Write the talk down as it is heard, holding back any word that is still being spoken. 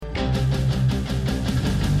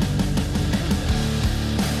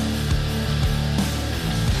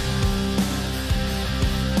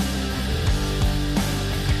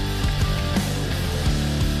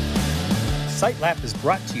SiteLap is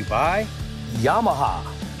brought to you by Yamaha.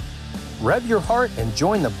 Rev your heart and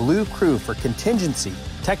join the Blue Crew for contingency,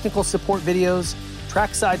 technical support videos,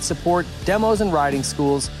 trackside support, demos and riding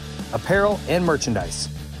schools, apparel, and merchandise.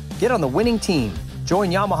 Get on the winning team.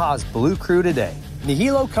 Join Yamaha's Blue Crew today.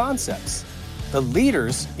 Nihilo Concepts, the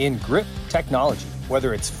leaders in grip technology.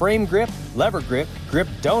 Whether it's frame grip, lever grip, grip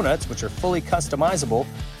donuts, which are fully customizable,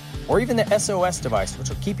 or even the SOS device, which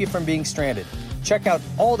will keep you from being stranded. Check out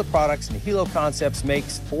all the products Nihilo Concepts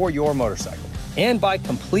makes for your motorcycle. And by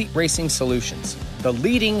Complete Racing Solutions, the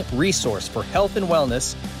leading resource for health and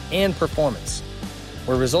wellness and performance,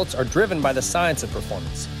 where results are driven by the science of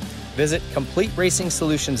performance. Visit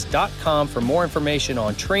CompleteRacingSolutions.com for more information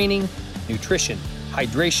on training, nutrition,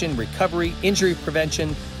 hydration, recovery, injury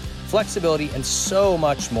prevention, flexibility, and so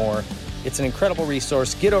much more. It's an incredible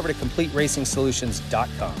resource. Get over to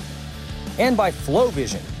CompleteRacingSolutions.com. And by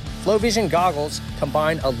FlowVision. FlowVision goggles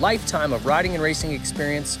combine a lifetime of riding and racing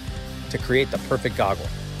experience to create the perfect goggle.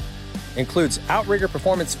 Includes outrigger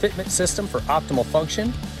performance fitment system for optimal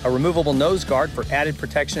function, a removable nose guard for added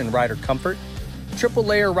protection and rider comfort, triple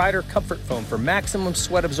layer rider comfort foam for maximum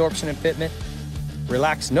sweat absorption and fitment,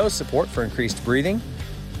 relaxed nose support for increased breathing,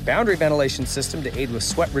 boundary ventilation system to aid with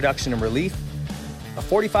sweat reduction and relief, a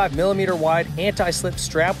 45mm wide anti-slip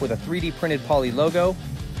strap with a 3D printed poly logo.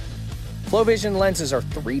 FlowVision lenses are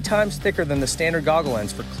 3 times thicker than the standard goggle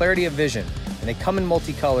lens for clarity of vision, and they come in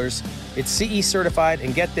multicolors. It's CE certified,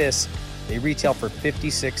 and get this, they retail for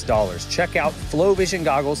 $56. Check out FlowVision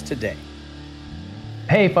goggles today.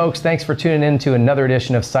 Hey folks, thanks for tuning in to another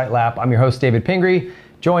edition of SiteLap. I'm your host, David Pingree,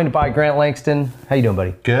 joined by Grant Langston. How you doing,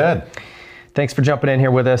 buddy? Good. Thanks for jumping in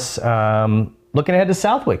here with us. Looking ahead to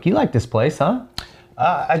Southwick. You like this place, huh?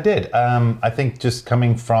 I did. I think just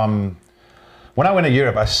coming from, when I went to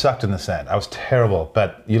Europe, I sucked in the sand. I was terrible,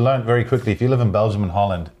 but you learn very quickly. If you live in Belgium and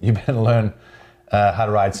Holland, you better learn how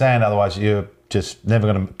to ride sand, otherwise you're just never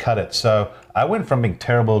going to cut it. So I went from being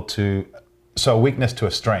terrible to, a weakness to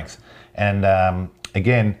a strength. And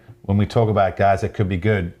again, when we talk about guys that could be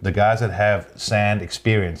good, the guys that have sand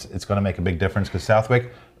experience, it's going to make a big difference, because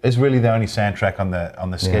Southwick is really the only sand track on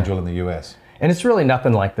the schedule in the US. And it's really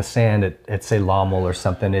nothing like the sand at say Lommel or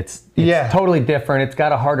something. It's totally different. It's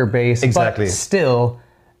got a harder base, exactly. But still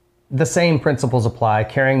the same principles apply: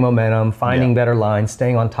 carrying momentum, finding better lines,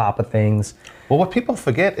 staying on top of things. Well, what people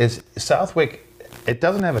forget is Southwick, it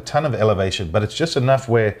doesn't have a ton of elevation, but it's just enough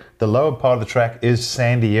where the lower part of the track is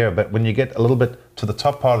sandier, but when you get a little bit to the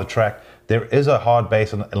top part of the track, there is a hard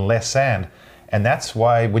base and less sand. And that's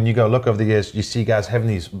why when you go look over the years, you see guys having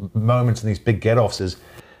these moments and these big get-offs is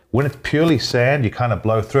when it's purely sand, you kind of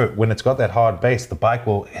blow through it. When it's got that hard base, the bike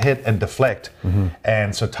will hit and deflect. Mm-hmm.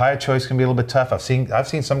 And so tire choice can be a little bit tough. I've seen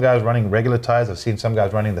some guys running regular tires. I've seen some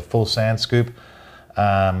guys running the full sand scoop.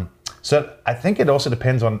 So I think it also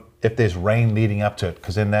depends on if there's rain leading up to it,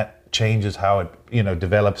 because then that changes how it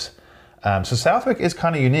develops. So Southwick is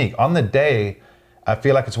kind of unique. On the day, I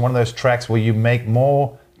feel like it's one of those tracks where you make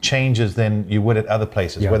more changes than you would at other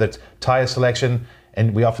places, whether it's tire selection,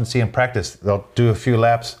 and we often see in practice, they'll do a few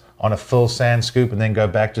laps on a full sand scoop and then go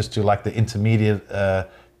back just to like the intermediate,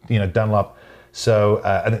 Dunlop. So,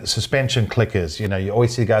 and suspension clickers, you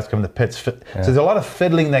always see guys come in the pits. So there's a lot of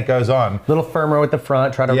fiddling that goes on. A little firmer with the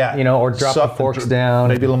front, try to, or drop the forks down.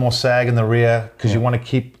 Maybe a little more sag in the rear, because you want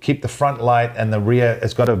to keep the front light and the rear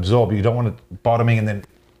has got to absorb. You don't want it bottoming and then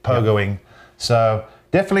pogoing. So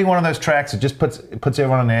definitely one of those tracks that just puts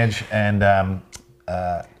everyone on edge. And a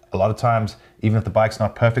lot of times, even if the bike's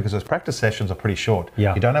not perfect, because those practice sessions are pretty short,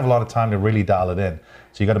 you don't have a lot of time to really dial it in.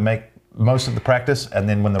 So you got to make most of the practice, and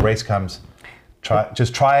then when the race comes,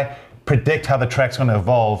 try predict how the track's going to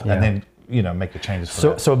evolve, and then make the changes for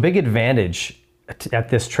that. So a big advantage at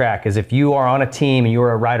this track is if you are on a team and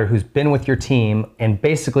you're a rider who's been with your team and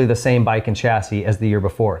basically the same bike and chassis as the year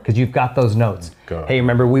before, because you've got those notes. Hey,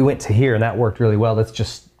 remember we went to here and that worked really well. Let's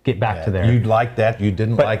just get back to there. You like that, you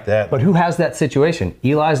didn't like that. But who has that situation?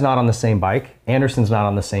 Eli's not on the same bike. Anderson's not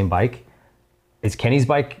on the same bike. Is Kenny's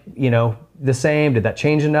bike, the same? Did that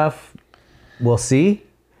change enough? We'll see.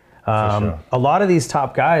 Sure. A lot of these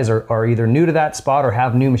top guys are either new to that spot or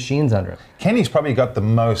have new machines under him. Kenny's probably got the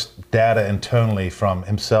most data internally from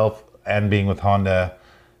himself and being with Honda.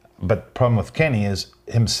 But the problem with Kenny is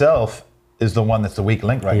himself is the one that's the weak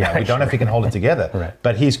link right now. We don't know if he can hold it together. Right.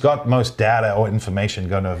 But he's got most data or information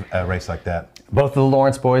going to a race like that. Both of the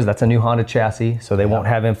Lawrence boys, that's a new Honda chassis, so they won't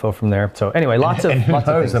have info from there. So anyway, lots of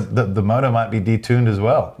things. The motor might be detuned as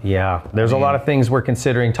well. Yeah, there's a lot of things we're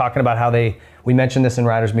considering, talking about how we mentioned this in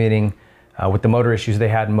Riders Meeting, with the motor issues they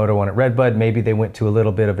had in Moto 1 at Redbud. Maybe they went to a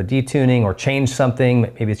little bit of a detuning or changed something.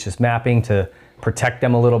 Maybe it's just mapping to protect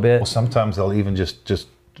them a little bit. Well, sometimes they'll even just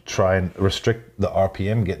try and restrict the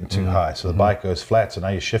RPM getting too high, so the bike goes flat. So now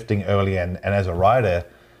you're shifting early, and as a rider,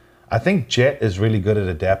 I think Jet is really good at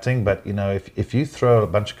adapting. But you know, if you throw a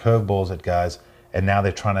bunch of curveballs at guys, and now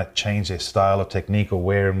they're trying to change their style or technique or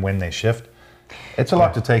where and when they shift, it's a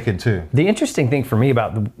lot to take in too. The interesting thing for me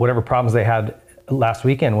about whatever problems they had last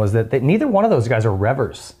weekend was that neither one of those guys are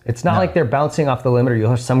revvers. It's not like they're bouncing off the limiter. You'll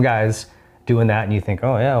have some guys doing that, and you think,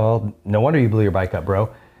 oh yeah, well, no wonder you blew your bike up, bro.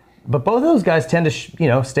 But both of those guys tend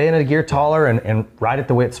to, stay in a gear taller and ride it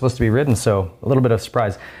the way it's supposed to be ridden. So a little bit of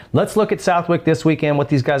surprise. Let's look at Southwick this weekend, what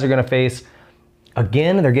these guys are going to face.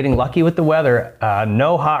 Again, they're getting lucky with the weather.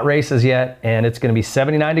 No hot races yet, and it's going to be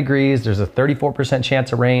 79 degrees. There's a 34%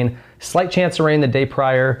 chance of rain, slight chance of rain the day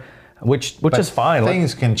prior, which is fine.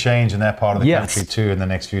 Things can change in that part of the country too in the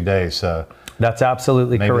next few days. So that's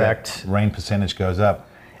absolutely maybe correct. That rain percentage goes up,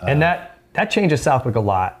 and that changes Southwick a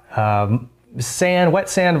lot. Wet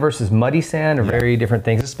sand versus muddy sand are very different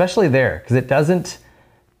things, especially there, because it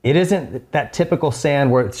isn't that typical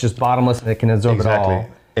sand where it's just bottomless and it can absorb it all.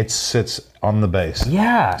 It sits on the base.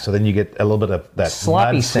 Yeah. So then you get a little bit of that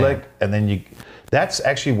sloppy mud sand. slick, and then that's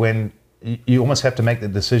actually when you almost have to make the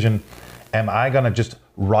decision, am I going to just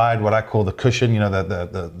ride what I call the cushion,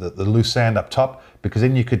 the loose sand up top? Because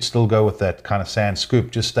then you could still go with that kind of sand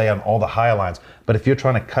scoop, just stay on all the higher lines. But if you're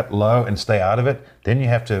trying to cut low and stay out of it, then you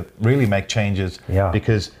have to really make changes,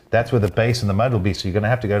 because that's where the base and the mud will be. So you're going to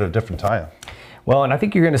have to go to a different tire. Well, and I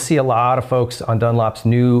think you're going to see a lot of folks on Dunlop's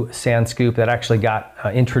new sand scoop that actually got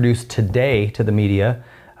introduced today to the media.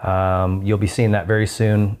 You'll be seeing that very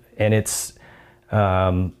soon. And it's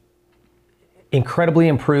incredibly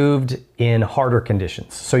improved in harder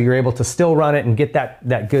conditions. So you're able to still run it and get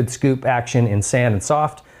that good scoop action in sand and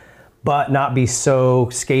soft, but not be so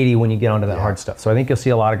skatey when you get onto that hard stuff. So I think you'll see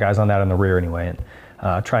a lot of guys on that in the rear anyway,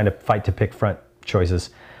 and trying to fight to pick front choices.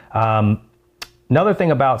 Another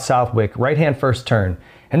thing about Southwick, right-hand first turn,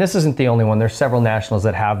 and this isn't the only one, there's several nationals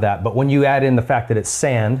that have that, but when you add in the fact that it's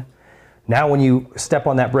sand, now when you step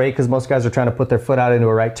on that brake, because most guys are trying to put their foot out into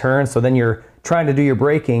a right turn, so then you're trying to do your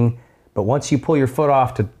braking, but once you pull your foot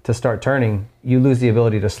off to start turning, you lose the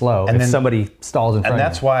ability to slow if somebody stalls in front of you.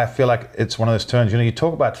 And that's why I feel like it's one of those turns, you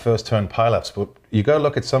talk about first turn pileups, but you go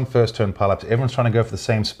look at some first turn pileups, everyone's trying to go for the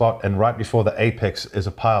same spot, and right before the apex is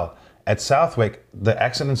a pile. At Southwick, the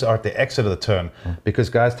accidents are at the exit of the turn, because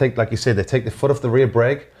guys take, like you said, they take the foot off the rear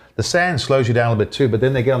brake. The sand slows you down a little bit too, but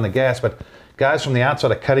then they get on the gas. But guys from the outside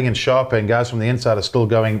are cutting in sharper, and guys from the inside are still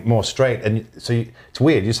going more straight. And so it's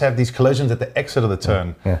weird. You just have these collisions at the exit of the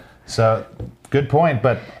turn. Yeah. So good point.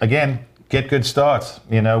 But again, get good starts.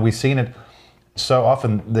 We've seen it so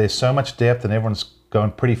often. There's so much depth, and everyone's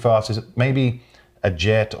going pretty fast. Is it maybe a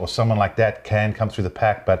Jet or someone like that can come through the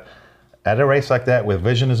pack, but at a race like that, where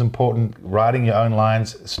vision is important, riding your own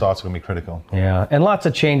lines, starts going to be critical. Yeah, and lots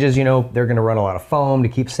of changes. They're going to run a lot of foam to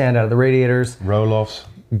keep sand out of the radiators. Roll-offs.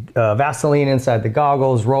 Vaseline inside the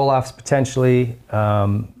goggles, roll-offs potentially.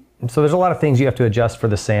 So there's a lot of things you have to adjust for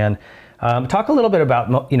the sand. Talk a little bit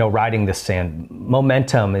about, riding this sand.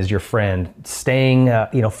 Momentum is your friend. Staying,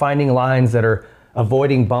 finding lines that are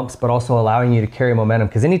avoiding bumps, but also allowing you to carry momentum.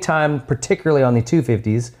 Because anytime, particularly on the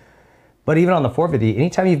 250s, but even on the 450,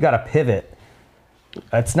 anytime you've got a pivot,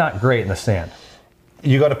 that's not great in the sand.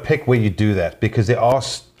 You got to pick where you do that, because there are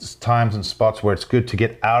times and spots where it's good to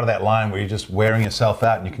get out of that line where you're just wearing yourself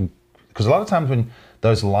out, and you can, because a lot of times when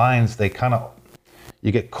those lines,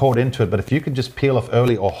 you get caught into it. But if you can just peel off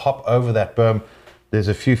early or hop over that berm, there's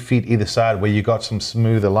a few feet either side where you got some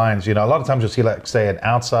smoother lines. A lot of times you'll see, like, say, an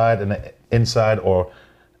outside and an inside, or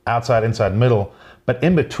outside, inside, middle. But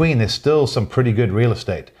in between, there's still some pretty good real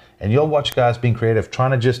estate. And you'll watch guys being creative,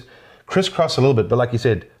 trying to just crisscross a little bit. But like you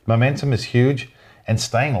said, momentum is huge, and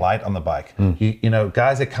staying light on the bike.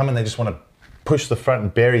 Guys that come in, they just want to push the front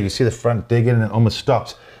and bury. You see the front dig in and it almost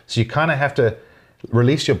stops. So you kind of have to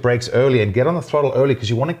release your brakes early and get on the throttle early,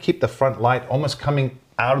 because you want to keep the front light almost coming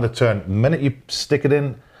out of the turn. The minute you stick it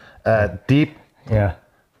in deep,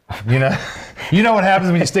 you know what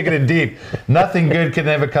happens when you stick it in deep. Nothing good can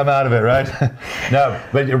ever come out of it, right? No,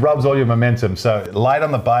 but it rubs all your momentum. So light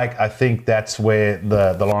on the bike, I think that's where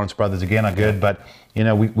the Lawrence brothers again are good. But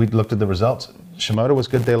we looked at the results. Shimoda was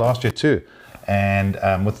good there last year too, and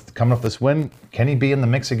with coming off this win, can he be in the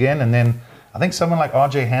mix again? And then I think someone like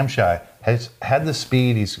RJ Hampshire has had the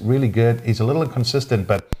speed. He's really good. He's a little inconsistent,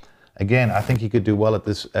 but again, I think he could do well at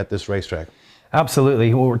this racetrack.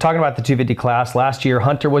 Absolutely. Well, we're talking about the 250 class. Last year,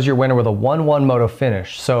 Hunter was your winner with a 1-1 moto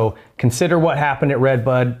finish. So consider what happened at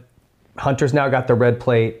Redbud. Hunter's now got the red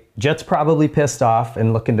plate. Jet's probably pissed off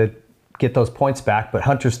and looking to get those points back, but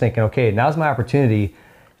Hunter's thinking, okay, now's my opportunity.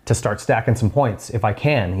 to start stacking some points if I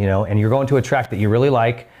can, you know, and you're going to a track that you really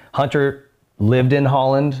like. Hunter lived in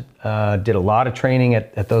Holland, did a lot of training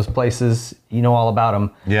at those places. You know all about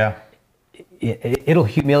them. Yeah. It'll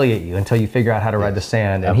humiliate you until you figure out how to ride the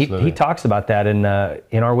sand. And he talks about that in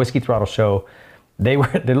our Whiskey Throttle show. They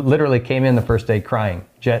literally came in the first day crying,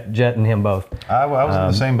 Jet and him both. I was in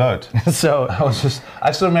the same boat. So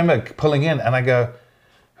I still remember pulling in and I go,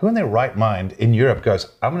 who in their right mind in Europe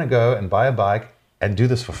goes, I'm going to go and buy a bike and do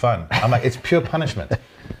this for fun? I'm like, it's pure punishment.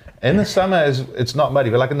 In the summer, it's not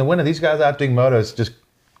muddy, but like in the winter, these guys out doing motos, just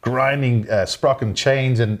grinding sprock and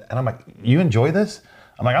chains. And I'm like, you enjoy this?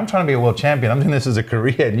 I'm like, I'm trying to be a world champion. I'm doing this as a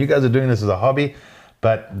career, and you guys are doing this as a hobby.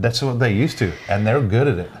 But that's what they're used to, and they're good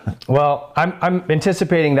at it. Well, I'm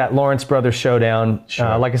anticipating that Lawrence Brothers showdown.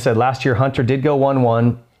 Sure. Like I said, last year Hunter did go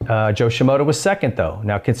 1-1. Joe Shimoda was second, though.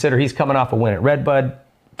 Now consider he's coming off a win at Redbud.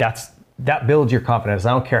 That builds your confidence. I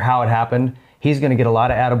don't care how it happened. He's going to get a lot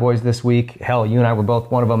of attaboys this week. Hell, you and I were both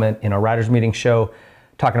one of them in our Riders Meeting show,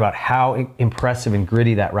 talking about how impressive and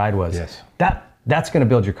gritty that ride was. Yes. That's going to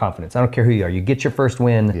build your confidence. I don't care who you are. You get your first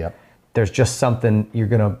win. Yep. There's just something you're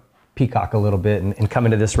going to peacock a little bit and come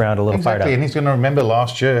into this round a little fired up. Exactly, and he's going to remember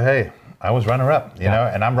last year, hey, I was runner-up, you know,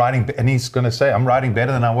 and I'm riding, and he's going to say, I'm riding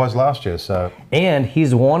better than I was last year, so. And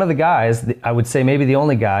he's one of the guys, I would say maybe the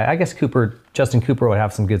only guy, I guess Justin Cooper would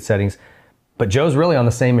have some good settings, but Joe's really on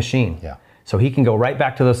the same machine. Yeah. So he can go right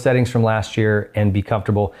back to those settings from last year and be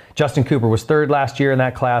comfortable. Justin Cooper was third last year in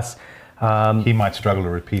that class. He might struggle to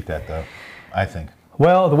repeat that, though, I think.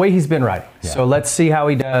 Well, the way he's been riding. Yeah. So let's see how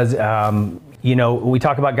he does. You know, we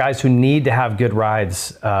talk about guys who need to have good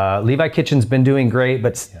rides. Levi Kitchen's been doing great,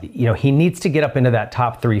 but you know, he needs to get up into that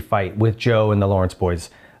top 3 fight with Joe and the Lawrence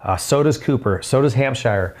boys. So does Cooper, so does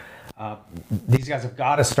Hampshire. These guys have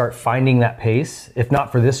got to start finding that pace, if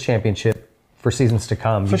not for this championship, for seasons to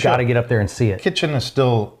come. You've got to get up there and see it. Kitchen is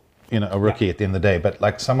still, you know, a rookie at the end of the day, but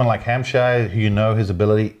like someone like Hampshire, who you know his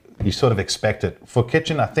ability, you sort of expect it. For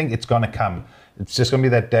Kitchen, I think it's going to come. It's just going to be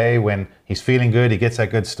that day when he's feeling good, he gets that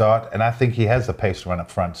good start, and I think he has the pace to run up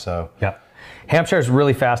front. So yeah, Hampshire's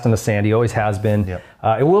really fast on the sand. He always has been. Yep.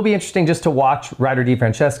 It will be interesting just to watch Ryder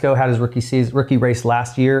DiFrancesco. Had his rookie race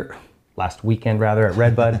last weekend at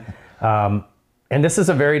Redbud. And this is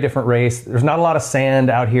a very different race. There's not a lot of sand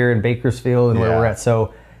out here in Bakersfield and where we're at,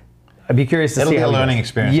 so I'd be curious to see. It'll be a learning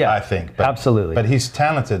experience, I think. But, absolutely. But he's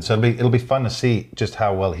talented, so it'll be fun to see just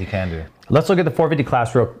how well he can do. Let's look at the 450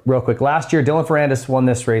 class real quick. Last year, Dylan Ferrandis won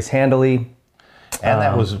this race handily. And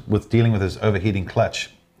that was with dealing with his overheating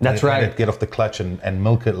clutch. That's right. He had to get off the clutch and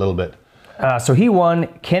milk it a little bit. So he won.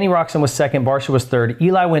 Kenny Roxon was second. Barsha was third.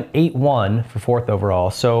 Eli went 8-1 for fourth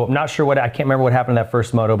overall. So I'm not sure I can't remember what happened in that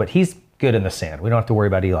first moto, but he's good in the sand. We don't have to worry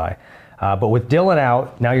about Eli. But with Dylan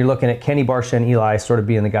out, now you're looking at Kenny, Barsha, and Eli sort of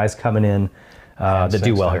being the guys coming in that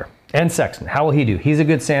do well here. And Sexton, how will he do? He's a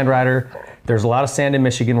good sand rider. There's a lot of sand in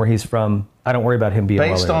Michigan where he's from. I don't worry about him being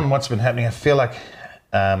based on what's been happening. I feel like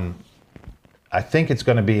I think it's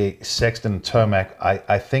going to be Sexton and Tomac.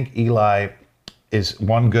 I think Eli is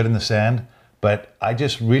one good in the sand, but I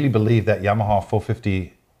just really believe that Yamaha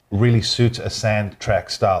 450 really suits a sand track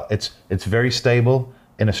style. It's very stable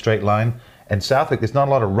in a straight line, and Southwick, there's not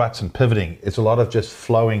a lot of ruts and pivoting. It's a lot of just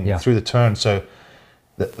flowing through the turn. So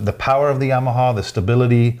the power of the Yamaha, the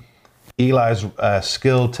stability, Eli's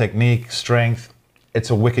skill, technique, strength, it's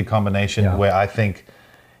a wicked combination where I think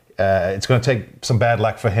it's going to take some bad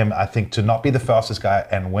luck for him, I think, to not be the fastest guy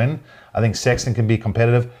and win. I think Sexton can be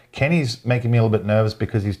competitive. Kenny's making me a little bit nervous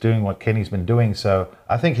because he's doing what Kenny's been doing, so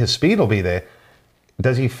I think his speed will be there.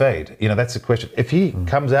 Does he fade? You know, that's the question. If he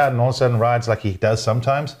comes out and all of a sudden rides like he does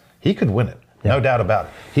sometimes, he could win it. No doubt about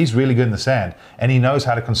it. He's really good in the sand, and he knows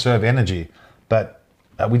how to conserve energy, but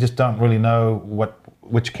we just don't really know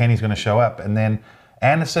which Kenny's going to show up. And then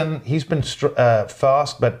Anderson, he's been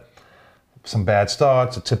fast, but some bad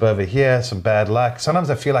starts, a tip over here, some bad luck. Sometimes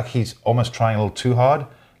I feel like he's almost trying a little too hard.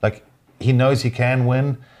 Like he knows he can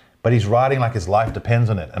win, but he's riding like his life depends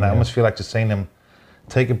on it. And I almost feel like just saying to him,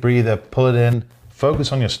 take a breather, pull it in,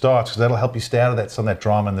 focus on your starts, because that'll help you stay out of some of that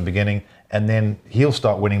drama in the beginning, and then he'll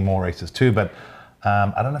start winning more races too. But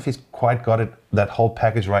I don't know if he's quite got that whole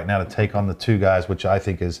package right now to take on the two guys, which I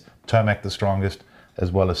think is Tomac the strongest,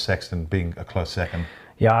 as well as Sexton being a close second.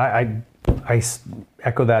 Yeah, I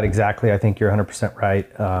echo that exactly. I think you're 100% right.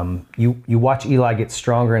 You watch Eli get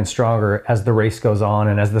stronger and stronger as the race goes on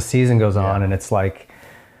and as the season goes on, and it's like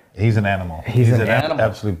he's an animal. He's an animal.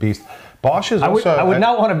 Absolute beast. Bosch is also. I would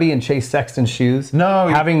not want to be in Chase Sexton's shoes. No,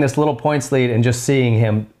 having this little points lead and just seeing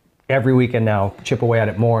him every weekend now, chip away at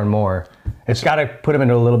it more and more. It's got to put him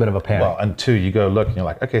into a little bit of a panic. Well, and 2, you go look and you're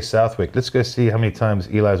like, okay, Southwick, let's go see how many times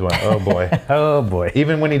Eli's won. Oh boy. Oh boy.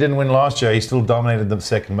 Even when he didn't win last year, he still dominated the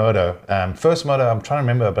second moto. First moto, I'm trying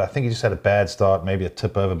to remember, but I think he just had a bad start, maybe a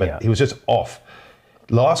tip over, but he was just off.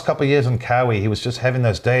 Last couple of years on Cowie, he was just having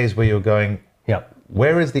those days where you're going,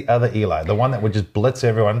 where is the other Eli? The one that would just blitz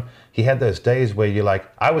everyone. He had those days where you're like,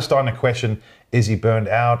 I was starting to question, is he burned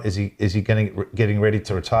out? Is he getting ready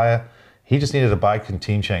to retire? He just needed a bike and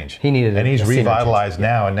team change. He needed, and he's revitalized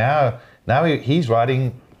now. And now he's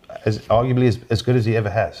riding arguably as good as he ever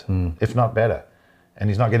has, if not better. And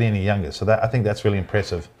he's not getting any younger. So I think that's really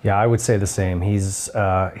impressive. Yeah, I would say the same. He's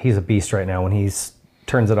a beast right now when he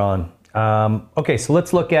turns it on. Okay, so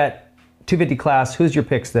let's look at 250 class. Who's your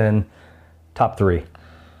picks then? Top 3.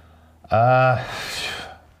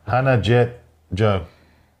 Hunter, Jet, Joe.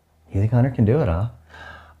 You think Hunter can do it, huh?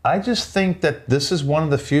 I just think that this is one of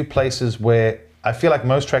the few places where I feel like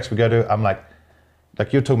most tracks we go to, I'm like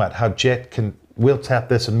you're talking about how Jet can wheel tap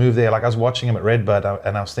this and move there. Like I was watching him at Redbud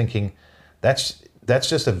and I was thinking, that's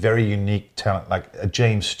just a very unique talent, like a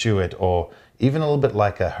James Stewart or even a little bit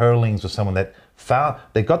like a Hurlings or someone that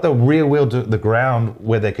they got the rear wheel to the ground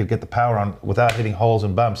where they could get the power on without hitting holes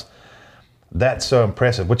and bumps. That's so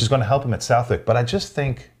impressive, which is going to help him at Southwick. But I just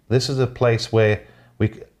think this is a place where we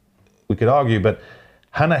could argue, but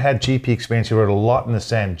Hunter had GP experience. He rode a lot in the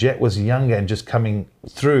sand. Jet was younger and just coming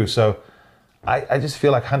through. So I just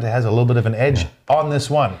feel like Hunter has a little bit of an edge on this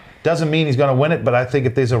one. Doesn't mean he's going to win it, but I think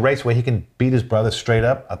if there's a race where he can beat his brother straight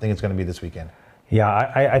up, I think it's going to be this weekend. Yeah,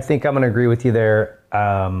 I think I'm going to agree with you there.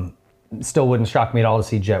 Still wouldn't shock me at all to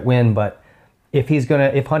see Jet win, but if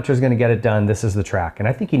Hunter's going to get it done, this is the track, and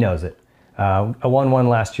I think he knows it. A 1-1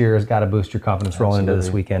 last year has got to boost your confidence rolling into this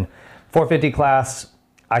weekend. 450 class,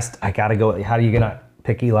 I got to go. How are you going to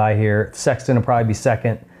pick Eli here? Sexton will probably be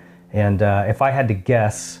second, and if I had to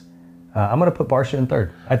guess, I'm going to put Barsha in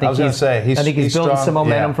third. I think he's building some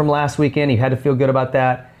momentum from last weekend. He had to feel good about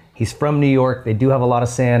that. He's from New York. They do have a lot of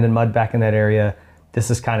sand and mud back in that area. This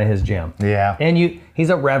is kind of his jam. Yeah. And he's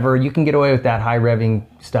a rever. You can get away with that high revving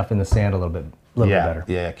stuff in the sand a little bit better.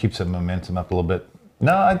 Yeah, it keeps the momentum up a little bit.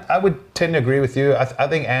 No, I would tend to agree with you. I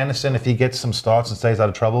think Anderson, if he gets some starts and stays out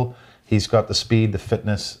of trouble, he's got the speed, the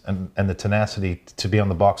fitness, and the tenacity to be on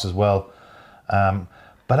the box as well.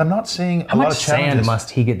 But I'm not seeing a lot of challenges. How much sand must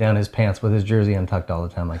he get down his pants with his jersey untucked all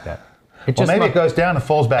the time like that? Maybe it goes down and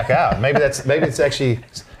falls back out. Maybe it's actually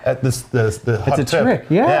at the hot tip. Trick.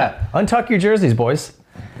 Yeah. Untuck your jerseys, boys.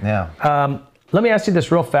 Yeah. Let me ask you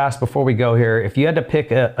this real fast before we go here. If you had to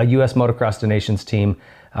pick a U.S. Motocross to Nations team,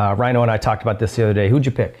 Rhino and I talked about this the other day. Who'd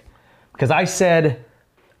you pick? Because I said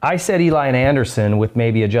Eli and Anderson with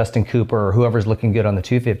maybe a Justin Cooper or whoever's looking good on the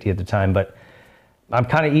 250 at the time, but I'm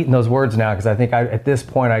kind of eating those words now because I think at this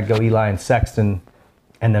point I'd go Eli and Sexton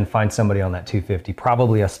and then find somebody on that 250,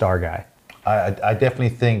 probably a star guy. I definitely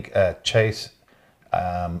think Chase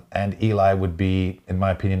and Eli would be, in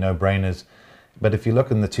my opinion, no-brainers. But if you look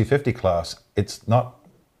in the 250 class, there's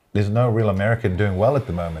no real American doing well at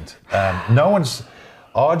the moment.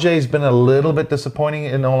 RJ's been a little bit disappointing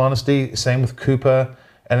in all honesty, same with Cooper.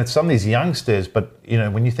 And it's some of these youngsters, but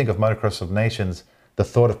when you think of Motocross of Nations, the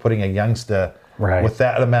thought of putting a youngster with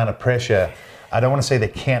that amount of pressure, I don't want to say they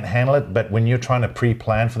can't handle it, but when you're trying to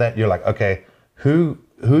pre-plan for that, you're like, okay,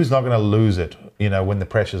 who's not going to lose it, when the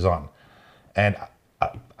pressure's on? And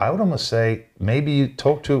I would almost say maybe you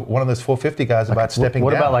talk to one of those 450 guys about stepping down.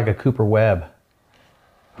 What about like a Cooper Webb?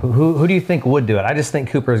 Who do you think would do it? I just think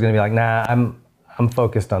Cooper is going to be like, nah, I'm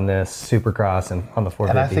focused on this Supercross and on the 450.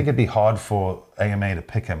 And I think it'd be hard for AMA to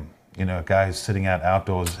pick him. A guy who's sitting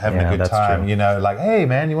outdoors having a good time. True. Like, hey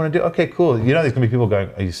man, you want to do? Okay, cool. There's going to be people going,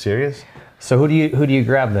 are you serious? So who do you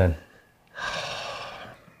grab then?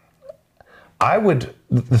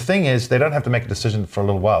 The thing is, they don't have to make a decision for a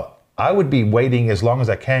little while. I would be waiting as long as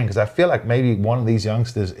I can because I feel like maybe one of these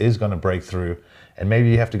youngsters is going to break through, and maybe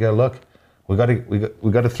you have to go, look, we got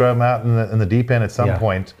to throw them out in the deep end at some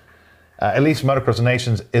point. At least Motocross of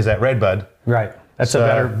Nations is at Redbud. Right. That's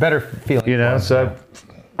a better feeling. So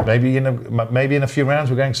maybe in a few rounds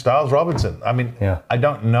we're going Styles Robinson. I mean, I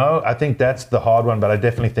don't know. I think that's the hard one, but I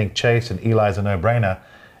definitely think Chase and Eli's a no-brainer.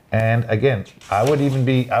 And again, I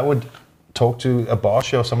would talk to a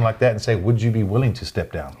Barsha or something like that and say, would you be willing to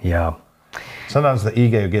step down? Yeah. Sometimes the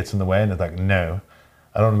ego gets in the way and it's like, no,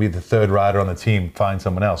 I don't want to be the third rider on the team, find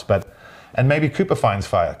someone else. And maybe Cooper finds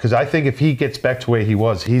fire, because I think if he gets back to where he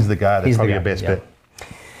was, he's the guy that's probably your best bet.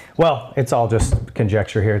 Well, it's all just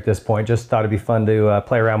conjecture here at this point. Just thought it'd be fun to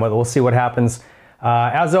play around with it. We'll see what happens.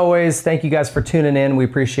 As always, thank you guys for tuning in. We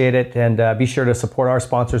appreciate it. And be sure to support our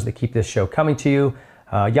sponsors that keep this show coming to you.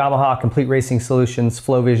 Yamaha, Complete Racing Solutions,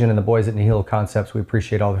 Flow Vision, and the boys at Nihilo Concepts. We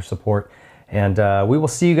appreciate all their support. And we will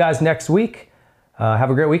see you guys next week. Have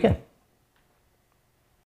a great weekend.